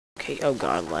Okay, oh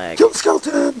god, lag. Kill the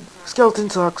skeleton! Skeleton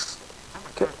sucks.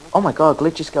 Okay. Oh my god,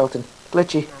 glitchy skeleton.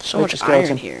 Glitchy. So Glitchy much skeleton.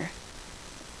 iron here.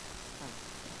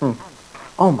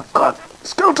 Oh my god,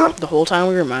 skeleton! The whole time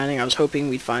we were mining, I was hoping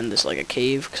we'd find this, like, a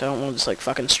cave, because I don't want to just, like,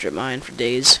 fucking strip mine for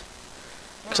days.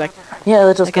 Because Yeah,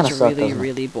 that just that kind gets of sucks, really, doesn't it?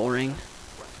 really boring.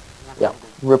 Yeah,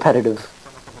 repetitive.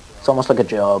 It's almost like a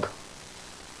job.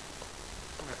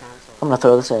 I'm gonna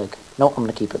throw this egg. No, I'm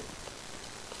gonna keep it.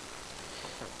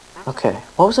 Okay,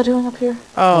 what was I doing up here?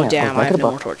 Oh, Yeah, damn, I was have making no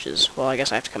a more torches. Well, I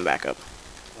guess I have to come back up.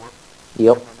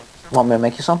 Yep. Want me to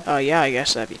make you some? Oh, yeah, I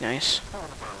guess that'd be nice.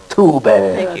 Too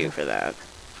bad. Thank you for that.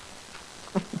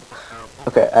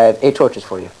 Okay, I have 8 torches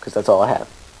for you, because that's all I have.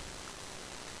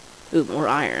 Ooh, more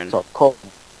iron. So, coal.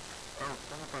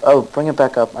 Oh, bring it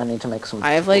back up. I need to make some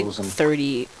I have, like, tools and...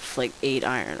 8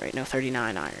 iron right now.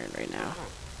 39 iron right now.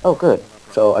 Oh, good.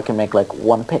 So I can make, like,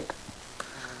 1 pick.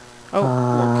 Oh,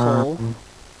 more coal.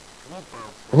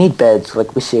 We need beds.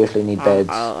 Like, we seriously need beds.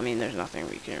 I mean, there's nothing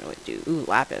we can really do. Ooh,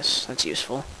 lapis. That's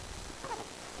useful.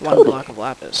 One Totally. block of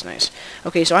lapis. Nice.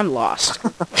 Okay, so I'm lost.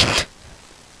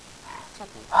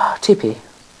 TP.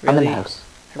 I'm in Really? the house. Are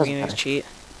we Doesn't gonna matter. cheat?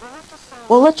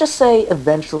 Well, let's just say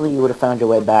eventually you would have found your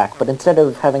way back, but instead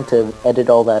of having to edit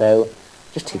all that out,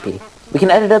 just TP. We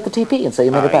can edit out the TP and say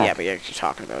you made it back. Yeah, but you're actually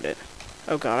talking about it.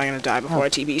 Oh god, I'm gonna die before I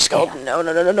TP skeleton. No,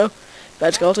 no, no, no, no.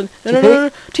 Bad skeleton. No, no, no, no,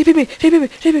 no. TP me. TP me.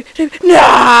 TP me. TP me.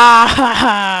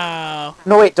 No!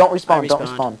 No, wait, don't respawn, I don't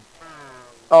respawned. respawn.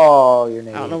 Oh, you're an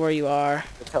idiot. I don't know where you are.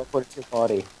 You teleported to your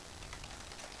body.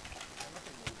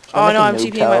 Oh no, I'm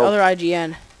making TPing my noob other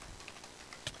IGN.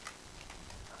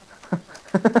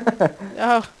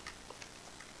 No.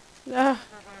 No. Do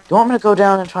you want me to go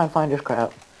down and try and find your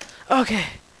crap? Okay.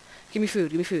 Give me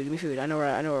food. Give me food. Give me food. I know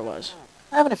where it was.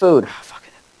 I have any food. Ah, fuck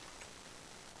it.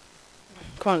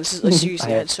 Come on, this is like,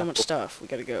 seriously. I had so much stuff. We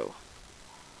gotta go.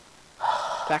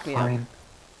 Back me up. Fine.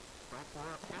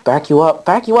 Back you up.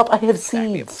 Back you up. I have Back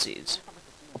me up with seeds. seeds.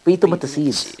 I'll beat them with the Beat them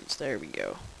with seeds. There we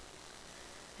go.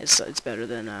 It's better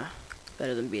than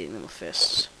beating them with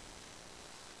fists.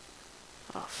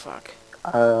 Oh fuck.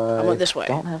 I went this way.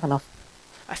 Don't have enough.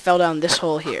 I fell down this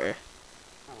hole here.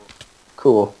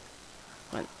 Cool.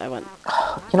 I went.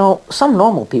 You know, some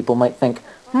normal people might think,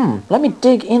 let me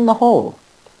dig in the hole.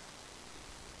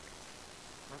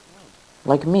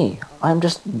 Like me. I'm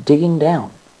just digging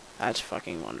down. That's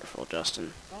fucking wonderful,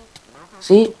 Justin.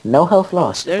 See? No health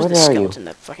lost. There's Where the are you? skeleton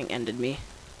that fucking ended me.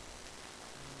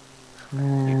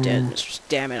 You're dead, mistress.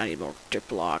 Damn it, I need more dirt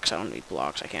blocks. I don't need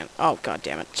blocks. I can't. Oh, god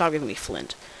damn it. Stop giving me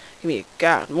flint. Give me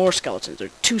more skeletons. There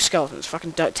are 2 skeletons.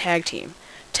 Fucking tag team.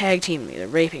 Tag team me. They're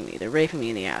raping me. They're raping me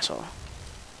in the asshole.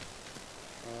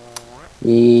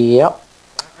 Yep.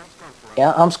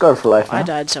 Yeah, I'm scarred for life now. I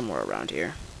died somewhere around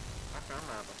here.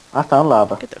 I found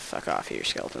lava. Get the fuck off here,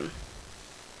 skeleton.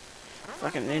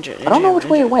 Fucking ninja. I don't know which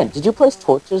way it went. Did you place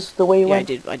torches the way you Yeah,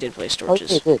 went? I did place Oh,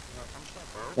 torches. yeah, you did.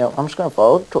 Yeah, I'm just gonna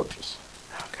follow the torches.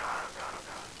 Oh god, oh god, oh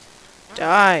god.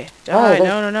 Die! Die! Oh,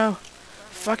 No, no, no!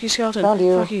 Fuck you, skeleton! Found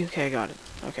you. Fuck you! Okay, I got it.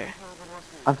 Okay.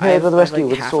 I'm here to the rescue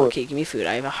with a sword. Okay, give me food.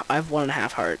 I have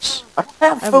 1.5 hearts. I have I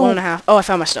have food. 1.5. Oh, I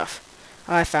found my stuff.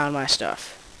 I found my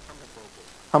stuff.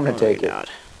 I'm gonna take it. God.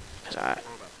 'Cause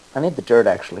I need the dirt,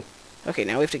 actually. Okay,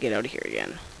 now we have to get out of here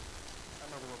again.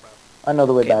 I know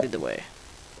the way Okay, back. lead the way.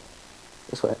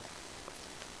 This way.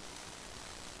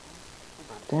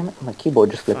 Damn it, my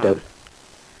keyboard just flipped Fun. out.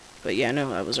 But yeah, no,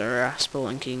 that was our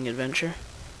spelunking adventure.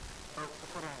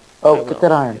 Oh, get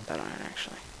that iron. Get that iron,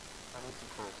 actually.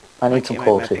 I need some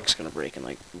coal, my too. pick's gonna break in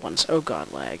like once. Oh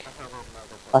god, lag.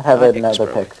 I have My pick another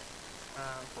just pick.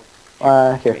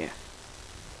 broke. Here. Yeah.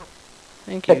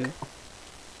 Thank Pick. you.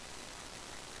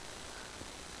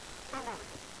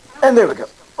 And there we go.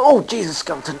 Oh, Jesus,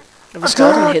 skeleton. If a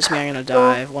skeleton hits me, I'm gonna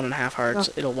die. I have 1.5 hearts.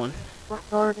 It'll one.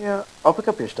 I'll pick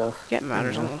up your stuff. Yeah, it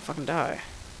matters. I don't wanna fucking die.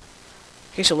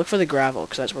 Okay, so look for the gravel,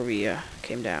 because that's where we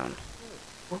came down.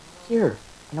 Here.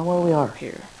 I know where we are.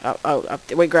 Here.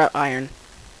 Up. Wait, grab iron.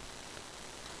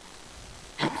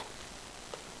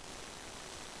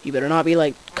 You better not be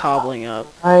like cobbling up.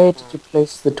 Why did you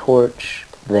place the torch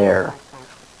there?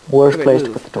 Worst Wait, place to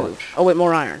move, put the torch. move. Oh wait,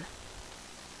 more iron.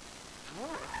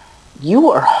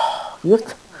 You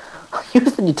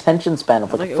have the detention span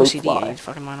of I'm like like a fruit OCD. I fly. need to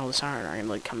fucking mine all this iron. I'm gonna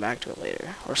like come back to it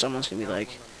later, or someone's gonna be like,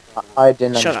 I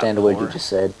didn't Shut understand up, a word you Moore. just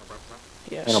said.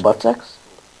 yes. You know butt sex?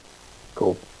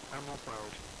 Cool.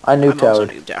 I knew I'm also towered.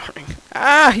 noob towering.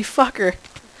 Ah, you fucker!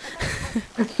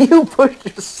 You pushed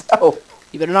yourself.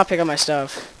 You better not pick up my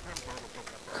stuff.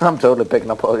 I'm totally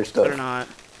picking up all your stuff. Better not.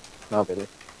 No, really.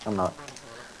 I'm not.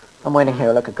 I'm waiting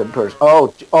here like a good person.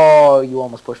 Oh, you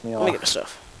almost pushed me Let me get off. my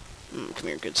stuff. Come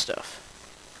here, good stuff.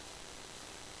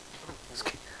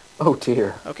 Oh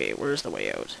dear. Okay, where's the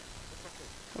way out?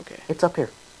 Okay. It's up here.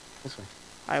 This way.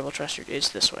 I will trust you. It's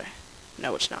this way.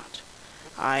 No, it's not.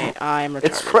 I'm retarded.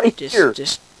 It's right here.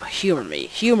 Just humor me.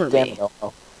 Humor Damn me. it,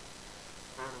 oh.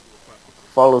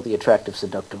 Follow the attractive,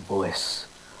 seductive voice.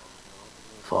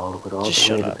 Follow it all Just the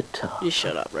shut way up. to the top. Just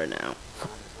shut up right now.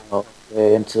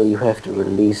 Okay, until you have to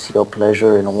release your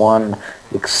pleasure in one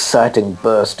exciting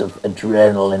burst of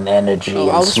adrenaline energy Oh,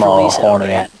 and I'll just small release it. horny.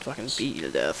 Okay. Fucking beat you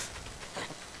to death.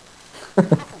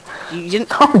 You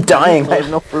didn't. I'm dying. I have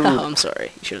no food. Oh, I'm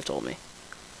sorry. You should have told me.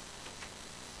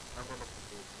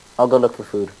 I'll go look for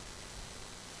food.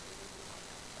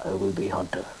 I will be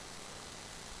hunter.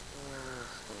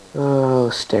 Oh,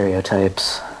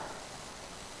 stereotypes.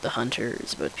 The hunter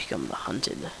is about to become the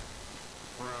hunted.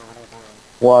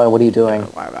 Why? What are you doing?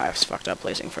 I fucked up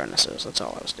placing furnaces. That's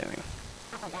all I was doing.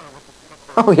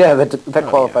 Oh yeah, that Oh,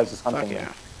 qualifies yeah. as hunting. Fuck then.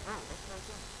 yeah.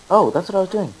 Oh, that's what I was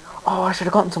doing. Oh, I should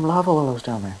have gotten some lava while I was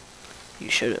down there. You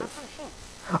should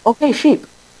have. Okay, sheep.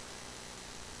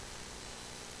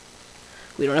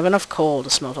 We don't have enough coal to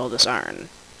smelt all this iron.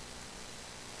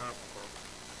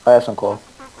 I have some coal.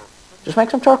 Just make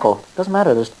some charcoal. Doesn't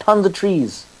matter. There's tons of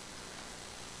trees.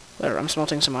 Whatever, I'm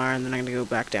smelting some iron, then I'm gonna go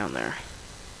back down there.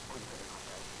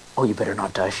 Oh, you better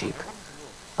not die, sheep.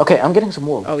 Okay, I'm getting some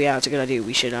wool. Oh yeah, that's a good idea.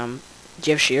 We should, do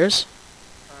you have shears?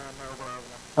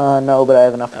 No, but I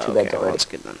have enough for Oh, 2 okay, bags well, already. that's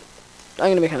good then.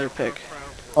 I'm gonna make another pick.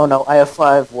 Oh no, I have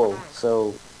 5 wool,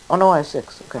 so... Oh no, I have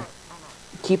 6, okay.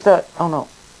 Keep that... Oh no.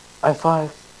 I have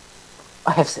 5.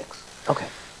 I have 6. Okay.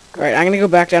 Alright, I'm gonna go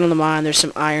back down in the mine. There's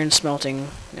some iron smelting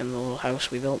in the little house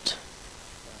we built.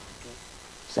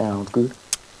 Sounds good.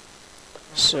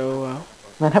 So,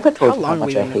 Man, have I how told you how long have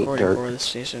we much I been hate recording dirt? for this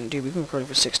station? Dude, we've been recording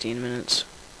for 16 minutes.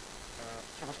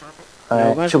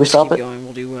 Alright, might as should well we just stop keep it? going.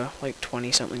 We'll do, like,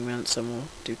 20-something minutes, then we'll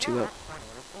do 2 up.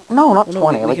 No, not Well, no,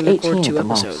 20, we like can 18 record 2 at the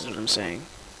episodes, most. is what I'm saying.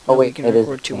 Oh No, wait, we can it is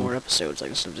record 2 18. more episodes. Like,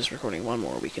 instead of just recording 1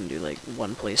 more, we can do, like,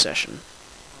 1 play session.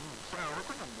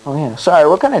 Oh yeah, sorry,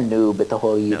 we're kind of noob at the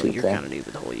whole No, YouTube you're thing. kind of new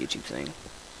with the whole YouTube thing.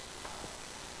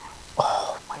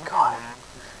 Oh my god.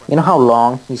 You know how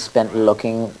long he spent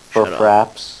looking for Shut up.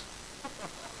 fraps?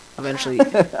 Eventually,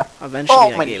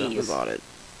 Oh, I my gave up and knees. bought it.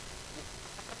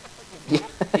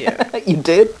 Yeah. You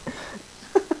did?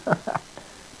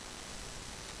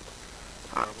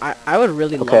 I would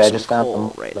really Okay, I love just some found coal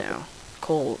them. right now.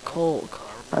 Coal.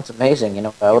 That's amazing, you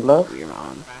know what I would love? Your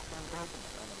mom.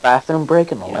 Bathroom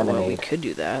break and Yeah, well, we lemonade. could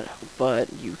do that,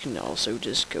 but you can also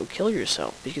just go kill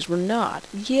yourself, because we're not.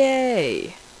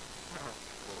 Yay!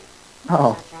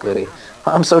 Oh, goody.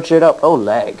 I'm so cheered up. Oh,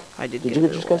 lag. I did Did get a you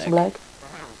bit just of get some lag. lag?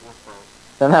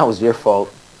 Then that was your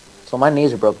fault. So my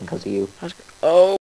knees are broken because of you. Oh!